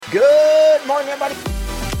Good morning, everybody.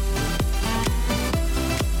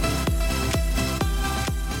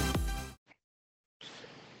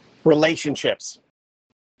 Relationships.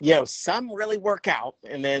 Some really work out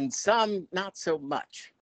and then some not so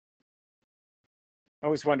much. I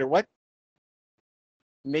always wonder what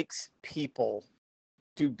makes people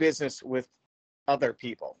do business with other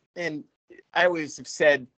people. And I always have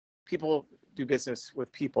said people do business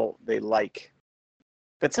with people they like.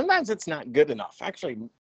 But sometimes it's not good enough. Actually,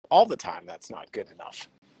 all the time that's not good enough.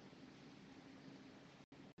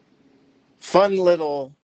 Fun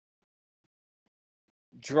little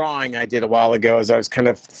drawing I did a while ago as I was kind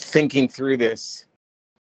of thinking through this.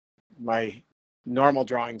 My normal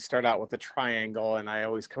drawings start out with a triangle, and I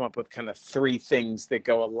always come up with kind of three things that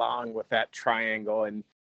go along with that triangle. And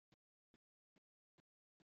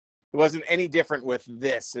it wasn't any different with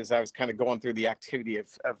this as I was kind of going through the activity of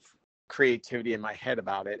creativity in my head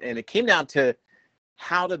about it. And it came down to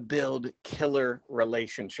how to build killer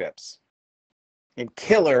relationships. And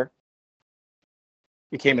killer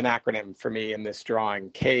became an acronym for me in this drawing,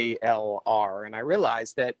 KLR. And I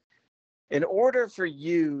realized that in order for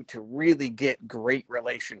you to really get great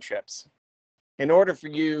relationships, in order for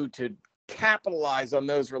you to capitalize on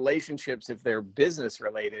those relationships if they're business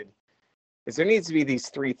related, is there needs to be these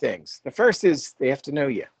three things. The first is they have to know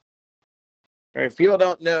you. Right? If people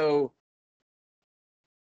don't know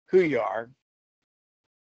who you are,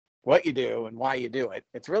 what you do, and why you do it,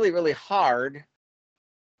 it's really, really hard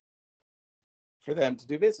for them to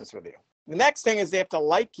do business with you. The next thing is they have to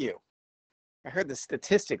like you. I heard the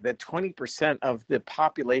statistic that 20% of the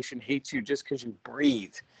population hates you just because you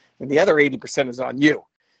breathe, and the other 80% is on you.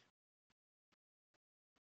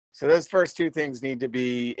 So those first two things need to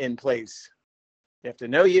be in place. They have to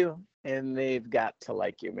know you, and they've got to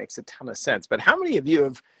like you. Makes a ton of sense. But how many of you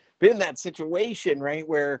have been in that situation, right,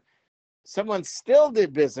 where someone still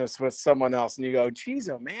did business with someone else and you go, geez,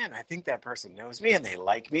 oh man, I think that person knows me and they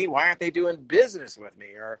like me. Why aren't they doing business with me?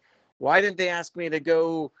 Or why didn't they ask me to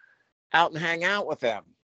go out and hang out with them?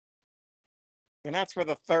 And that's where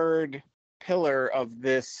the third pillar of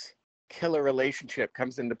this killer relationship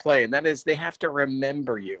comes into play. And that is they have to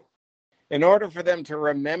remember you. In order for them to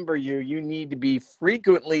remember you, you need to be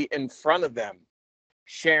frequently in front of them,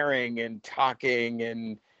 sharing and talking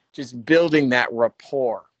and just building that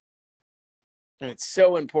rapport. And it's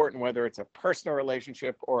so important, whether it's a personal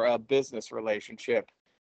relationship or a business relationship,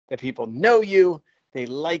 that people know you, they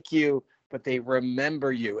like you, but they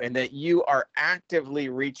remember you, and that you are actively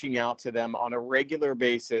reaching out to them on a regular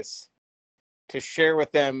basis to share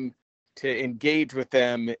with them, to engage with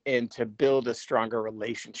them, and to build a stronger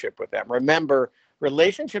relationship with them. Remember,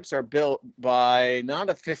 relationships are built by not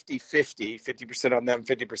a 50-50, 50% on them,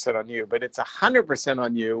 50% on you, but it's 100%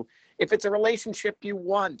 on you if it's a relationship you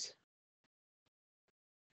want.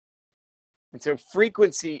 And so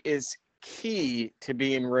frequency is key to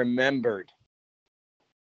being remembered.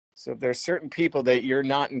 So if there's certain people that you're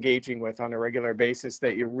not engaging with on a regular basis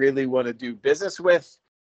that you really want to do business with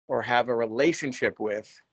or have a relationship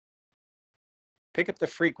with, pick up the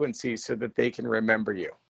frequency so that they can remember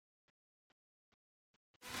you.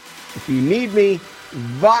 If you need me,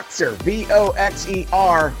 Voxer,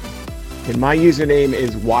 Voxer, and my username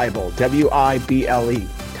is Wible,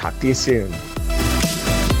 Wible. Talk to you soon.